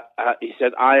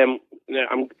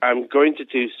going to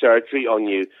do surgery on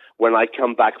you when I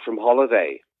come back from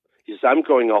holiday." He says, "I'm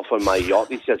going off on my yacht."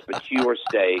 He says, "But you are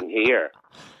staying here."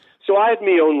 So I had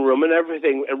my own room and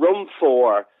everything, room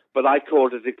 4. But I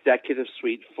called it Executive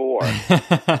Suite 4.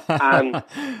 And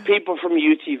people from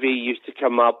UTV used to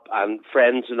come up, and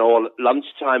friends and all, at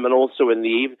lunchtime and also in the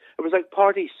evening. It was like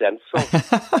party central.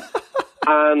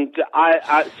 And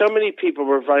so many people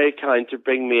were very kind to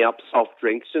bring me up soft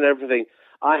drinks and everything.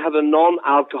 I had a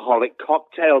non-alcoholic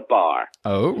cocktail bar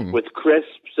with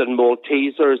crisps and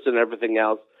Maltesers and everything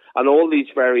else, and all these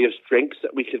various drinks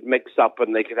that we could mix up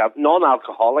and they could have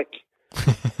non-alcoholic.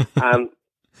 And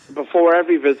before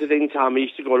every visiting time, I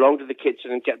used to go along to the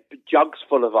kitchen and get jugs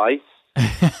full of ice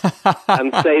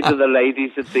and say to the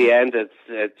ladies at the end,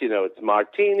 it's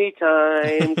martini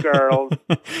time, girls.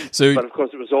 But of course,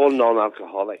 it was all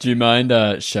non-alcoholic. Do you mind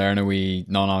sharing a wee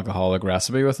non-alcoholic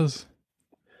recipe with us?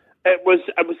 It was.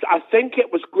 I think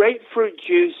it was grapefruit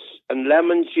juice and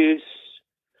lemon juice,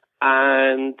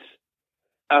 and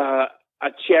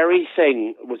a cherry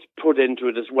thing was put into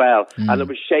it as well, and it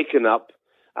was shaken up.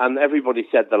 And everybody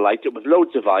said they liked it with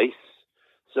loads of ice.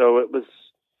 So it was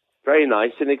very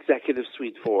nice in Executive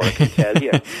Suite 4, I can tell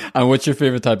you. And what's your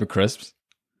favourite type of crisps?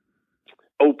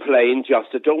 Oh, plain,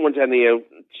 just. I don't want any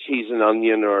cheese and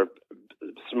onion or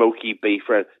smoky beef.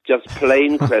 Just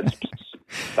plain crisps.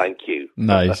 Thank you.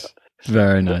 Nice.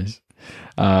 Very nice.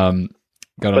 But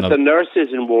the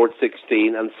nurses in Ward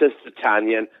 16 and Sister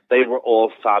Tanya, they were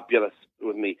all fabulous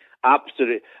with me.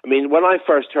 Absolutely. I mean, when I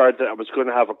first heard that I was going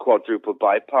to have a quadruple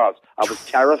bypass, I was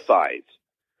terrified.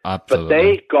 Absolutely. But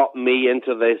they got me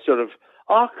into the sort of,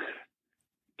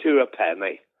 to a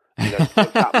penny. It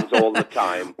happens all the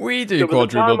time. We do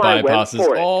quadruple bypasses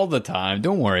all the time.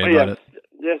 Don't worry about it.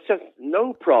 There's just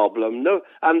no problem. No,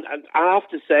 and I have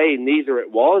to say, neither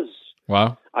it was.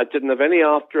 Wow. I didn't have any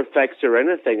after effects or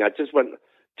anything. I just went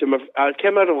I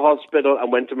came out of hospital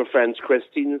and went to my friend's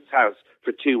Christine's house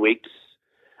for 2 weeks.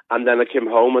 And then I came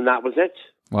home and that was it.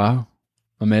 Wow.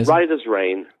 Amazing. Right as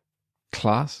rain.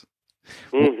 Class.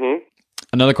 Mm-hmm.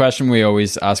 Another question we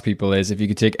always ask people is if you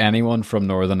could take anyone from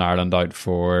Northern Ireland out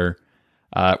for,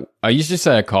 I usually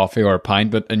say a coffee or a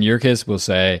pint, but in your case we'll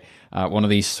say one of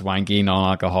these swanky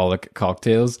non-alcoholic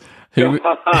cocktails. Who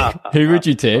would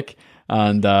you take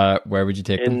and where would you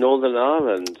take them? In Northern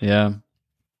Ireland? Yeah.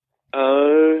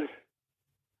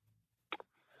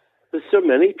 There's so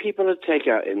many people to take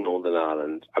out in Northern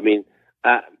Ireland. I mean,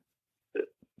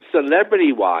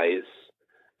 celebrity-wise,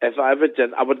 if I ever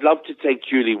did, I would love to take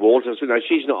Julie Walters. Now,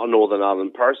 she's not a Northern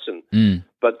Ireland person,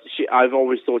 but I've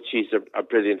always thought she's a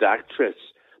brilliant actress.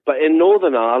 But in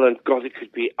Northern Ireland, God, it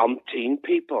could be umpteen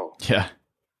people. Yeah.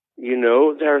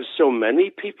 There are so many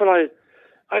people.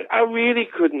 I really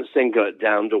couldn't single it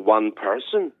down to one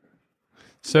person.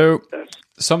 So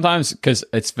sometimes, because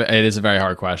it is a very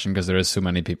hard question because there is so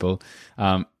many people.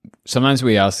 Sometimes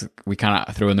we kind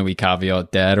of throw in the wee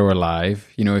caveat, dead or alive.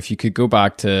 If you could go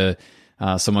back to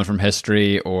someone from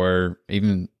history or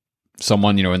even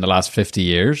someone in the last 50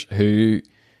 years, who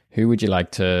would you like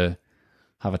to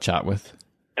have a chat with?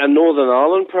 A Northern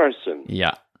Ireland person.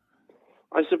 Yeah.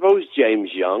 I suppose James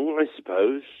Young.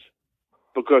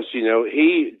 Because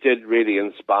he did really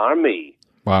inspire me.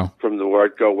 Wow. From the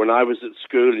word go. When I was at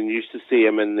school and used to see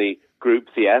him in the group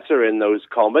theatre in those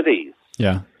comedies,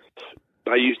 yeah,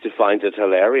 I used to find it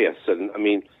hilarious. And I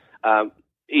mean,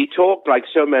 he talked like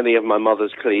so many of my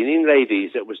mother's cleaning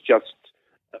ladies. It was just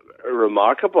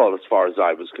remarkable as far as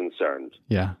I was concerned.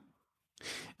 Yeah.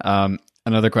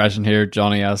 Another question here.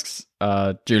 Johnny asks,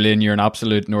 Julian, you're an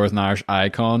absolute Northern Irish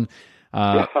icon.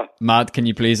 Matt, can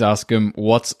you please ask him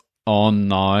what's on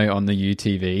now on the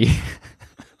UTV?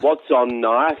 What's on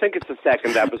now? I think it's the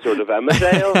second episode of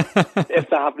Emmerdale, if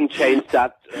they haven't changed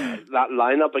that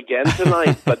lineup again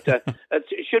tonight. But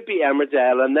it should be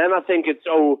Emmerdale. And then I think it's,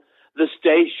 the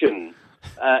station.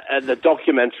 The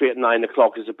documentary at 9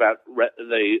 o'clock is about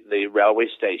the railway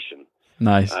station.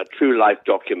 Nice. True life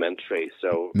documentary.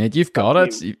 So, mate, you've got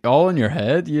it all in your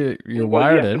head. You're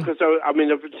wired in. Because I've been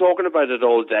talking about it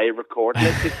all day, recording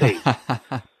it, you see.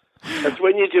 It's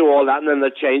when you do all that and then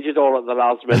they change it all at the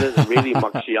last minute, it really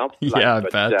mucks you up. I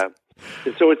bet.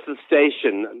 So it's the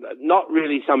station, not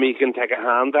really something you can take a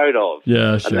hand out of.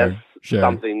 Yeah, sure. Unless sure.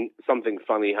 something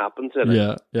funny happens in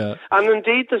it. Yeah. And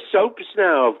indeed, the soaps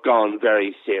now have gone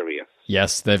very serious.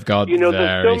 Yes, they've got there's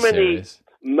so many serious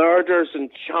murders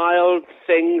and child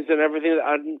things and everything that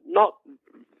are not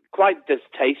quite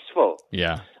distasteful.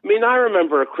 Yeah. I mean, I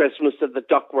remember a Christmas that the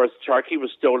Duckworth turkey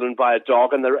was stolen by a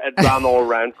dog and it ran all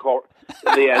around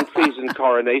the entries in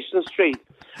Coronation Street.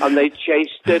 And they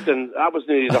chased it, and that was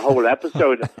nearly the whole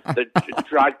episode. They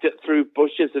dragged it through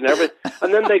bushes and everything.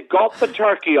 And then they got the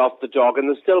turkey off the dog, and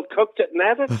they still cooked it and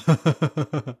ate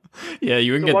it. Yeah,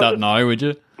 you wouldn't get that now, would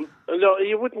you? No,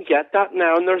 you wouldn't get that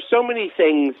now. And there's so many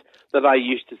things that I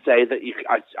used to say that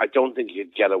I don't think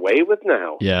you'd get away with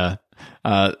now. Yeah.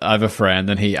 I have a friend,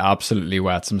 and he absolutely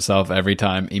wets himself every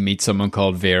time he meets someone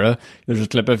called Vera. There's a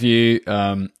clip of you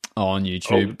on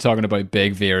YouTube talking about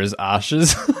Big Vera's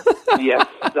ashes. Yes,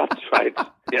 that's right.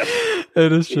 Yes.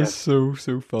 It is just so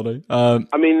funny. I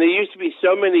mean, there used to be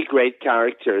so many great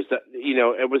characters that,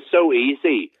 it was so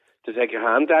easy to take a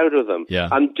hand out of them. Yeah.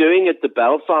 And doing it the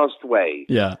Belfast way,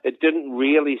 yeah, it didn't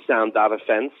really sound that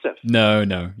offensive.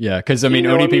 No. Yeah, because,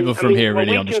 only people from here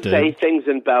really understood. We can say things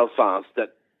in Belfast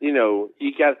that, you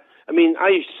get... I mean, I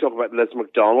used to talk about Liz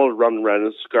McDonald running around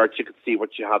in skirts. You could see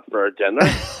what you had for her dinner.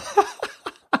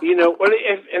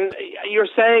 And you're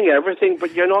saying everything,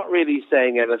 but you're not really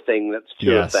saying anything that's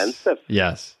too offensive.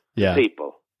 Yes, yeah. To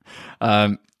people.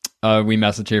 We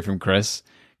message here from Chris.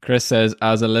 Chris says,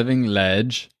 as a living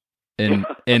ledge in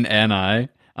NI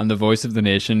and the voice of the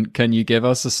nation, can you give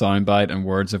us a soundbite and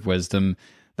words of wisdom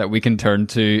that we can turn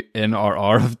to in our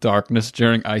hour of darkness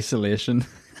during isolation?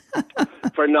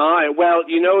 For now, well,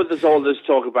 there's all this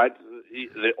talk about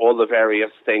all the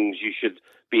various things you should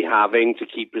be having to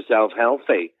keep yourself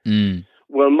healthy. Mm.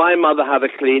 Well, my mother had a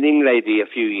cleaning lady a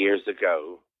few years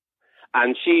ago,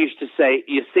 and she used to say,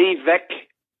 you see, Vic,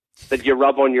 that you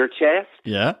rub on your chest?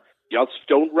 Yeah. Just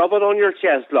don't rub it on your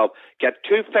chest, love. Get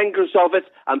 2 fingers of it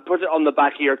and put it on the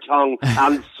back of your tongue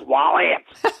and swallow it.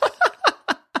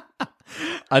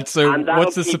 And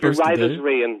what's this supposed to do? As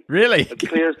rain. Really? It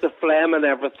clears the phlegm and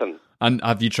everything. And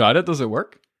have you tried it? Does it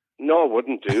work? No, I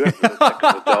wouldn't do it for the sake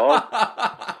of the dog.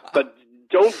 But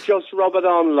don't just rub it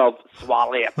on, love.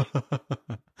 Swallow it.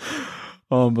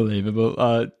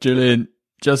 Unbelievable. Julian,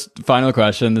 just final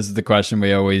question. This is the question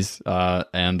we always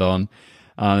end on.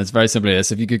 It's very simply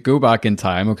this. If you could go back in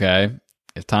time, okay,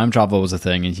 if time travel was a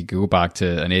thing and you could go back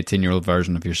to an 18-year-old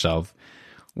version of yourself,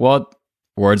 what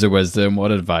words of wisdom,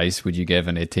 what advice would you give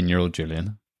an 18-year-old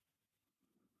Julian?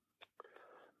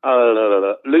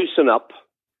 Loosen up.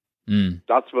 Mm.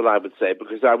 That's what I would say,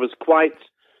 because I was quite,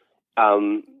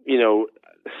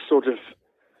 sort of,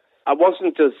 I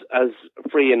wasn't as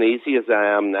free and easy as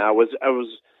I am now. I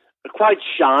was quite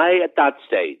shy at that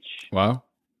stage. Wow.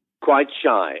 Quite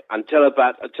shy until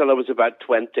I was about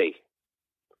 20.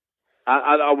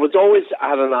 I was always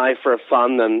had an eye for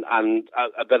fun and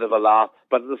a bit of a laugh,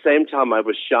 but at the same time I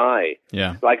was shy.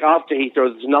 Yeah. Like after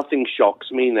Heathrow, nothing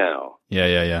shocks me now.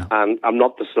 Yeah. And I'm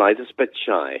not the slightest bit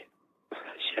shy.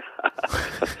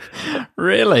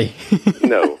 Really?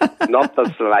 No, not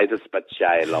the slightest bit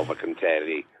shy, love, I can tell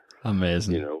you.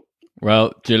 Amazing.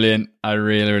 Well, Julian, I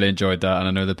really, really enjoyed that, and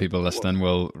I know the people listening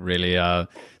will really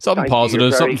something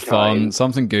positive, something fun,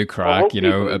 something good crack.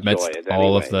 Amidst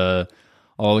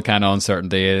all the kind of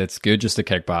uncertainty, it's good just to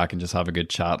kick back and just have a good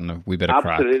chat and a wee bit of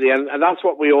crack. Absolutely, and that's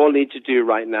what we all need to do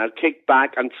right now: kick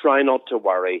back and try not to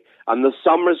worry. And the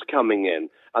summer's coming in,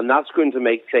 and that's going to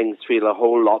make things feel a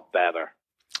whole lot better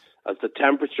as the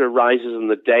temperature rises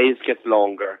and the days get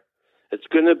longer. It's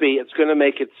going to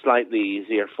make it slightly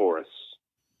easier for us.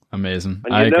 Amazing.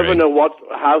 And you never know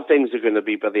how things are going to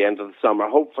be by the end of the summer.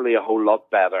 Hopefully a whole lot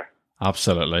better.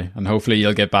 Absolutely. And hopefully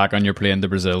you'll get back on your plane to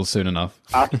Brazil soon enough.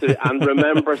 Absolutely. And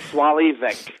remember, Swally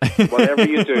Vic. Whatever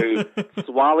you do,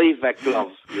 Swally Vic,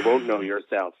 love. You won't know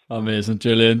yourself. Amazing.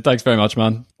 Julian, thanks very much,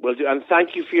 man. Will do. And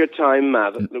thank you for your time,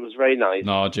 Matt. It was very nice.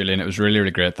 No, Julian, it was really, really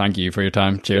great. Thank you for your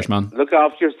time. Cheers, man. Look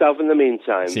after yourself in the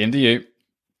meantime. Same to you.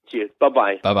 Cheers.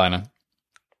 Bye-bye. Bye-bye now.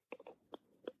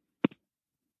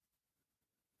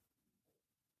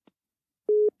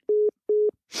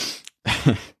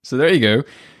 So there you go.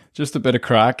 Just a bit of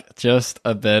crack, just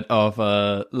a bit of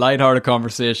a lighthearted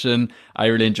conversation. I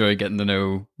really enjoy getting to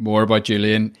know more about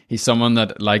Julian. He's someone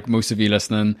that, like most of you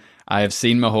listening, I have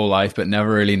seen my whole life but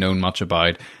never really known much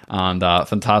about. And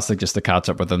fantastic just to catch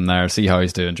up with him there, see how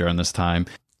he's doing during this time.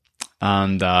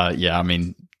 And yeah, I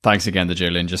mean, thanks again to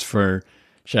Julian just for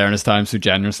sharing his time so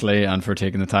generously and for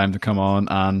taking the time to come on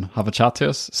and have a chat to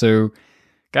us. So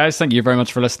guys, thank you very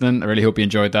much for listening. I really hope you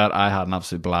enjoyed that. I had an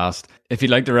absolute blast. If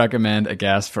you'd like to recommend a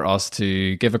guest for us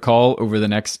to give a call over the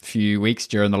next few weeks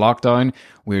during the lockdown,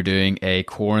 we're doing a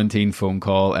quarantine phone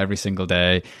call every single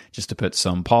day just to put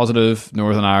some positive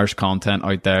Northern Irish content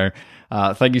out there.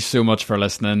 Thank you so much for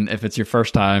listening. If it's your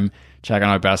first time checking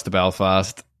out Best of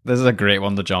Belfast, this is a great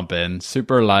one to jump in.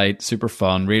 Super light, super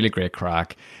fun, really great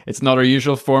crack. It's not our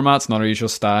usual format, it's not our usual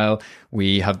style.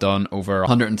 We have done over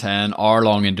 110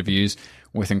 hour-long interviews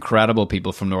with incredible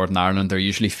people from Northern Ireland. They're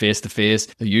usually face-to-face.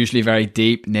 They're usually very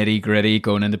deep, nitty-gritty,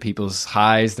 going into people's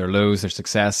highs, their lows, their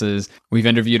successes. We've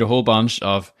interviewed a whole bunch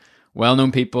of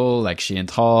well-known people like Shane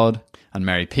Todd and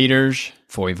Mary Peters,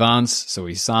 Foy Vance,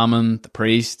 Zoe Salmon, the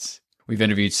Priests. We've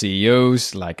interviewed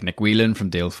CEOs like Nick Whelan from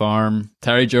Dale Farm,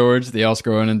 Terry George, the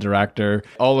Oscar-winning director,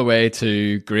 all the way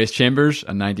to Grace Chambers,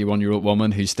 a 91-year-old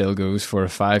woman who still goes for a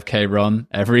 5K run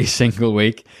every single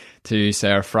week, to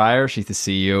Sarah Fryer. She's the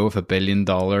CEO of a $1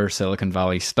 billion Silicon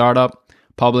Valley startup.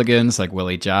 Publicans like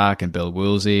Willie Jack and Bill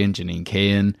Woolsey and Janine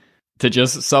Kane, to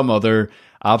just some other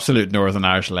absolute Northern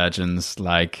Irish legends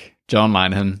like John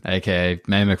Linehan, aka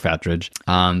May McFetridge,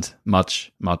 and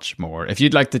much, much more. If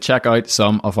you'd like to check out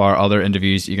some of our other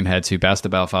interviews, you can head to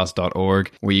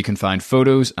bestofbelfast.org, where you can find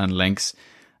photos and links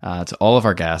to all of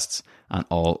our guests and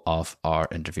all of our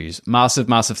interviews. Massive,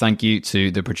 massive thank you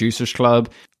to the Producers Club,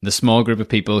 the small group of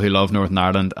people who love Northern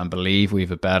Ireland and believe we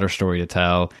have a better story to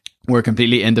tell. We're a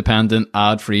completely independent,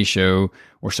 ad-free show.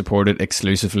 We're supported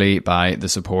exclusively by the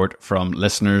support from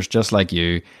listeners just like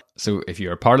you. So if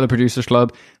you're a part of the Producers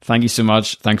Club, thank you so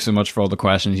much. Thanks so much for all the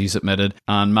questions you submitted.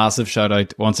 And massive shout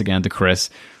out once again to Chris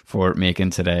for making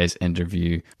today's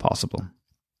interview possible.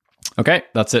 Okay,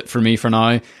 that's it for me for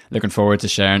now. Looking forward to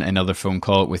sharing another phone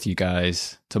call with you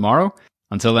guys tomorrow.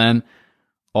 Until then,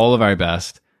 all the very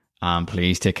best, and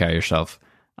please take care of yourself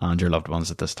and your loved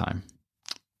ones at this time.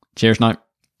 Cheers now.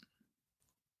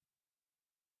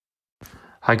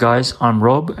 Hi guys, I'm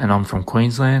Rob and I'm from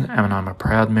Queensland and I'm a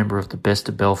proud member of the Best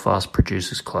of Belfast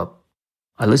Producers Club.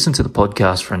 I listen to the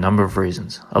podcast for a number of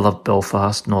reasons. I love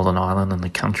Belfast, Northern Ireland and the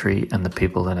country and the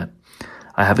people in it.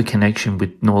 I have a connection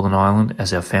with Northern Ireland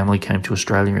as our family came to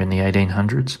Australia in the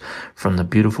 1800s from the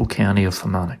beautiful county of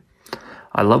Fermanagh.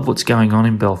 I love what's going on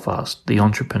in Belfast, the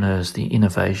entrepreneurs, the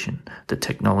innovation, the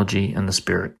technology and the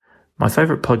spirit. My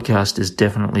favourite podcast is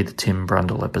definitely the Tim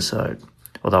Brundle episode,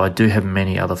 although I do have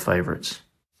many other favourites.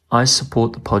 I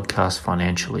support the podcast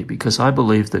financially because I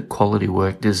believe that quality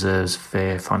work deserves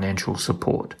fair financial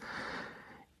support.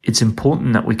 It's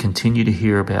important that we continue to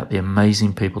hear about the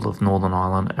amazing people of Northern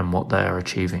Ireland and what they are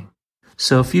achieving.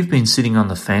 So if you've been sitting on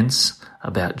the fence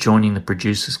about joining the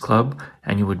Producers Club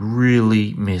and you would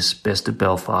really miss Best of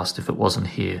Belfast if it wasn't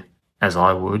here, as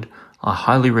I would, I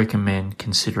highly recommend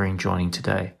considering joining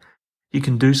today. You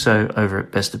can do so over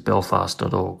at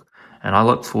bestofbelfast.org, and I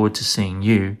look forward to seeing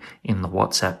you in the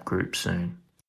WhatsApp group soon.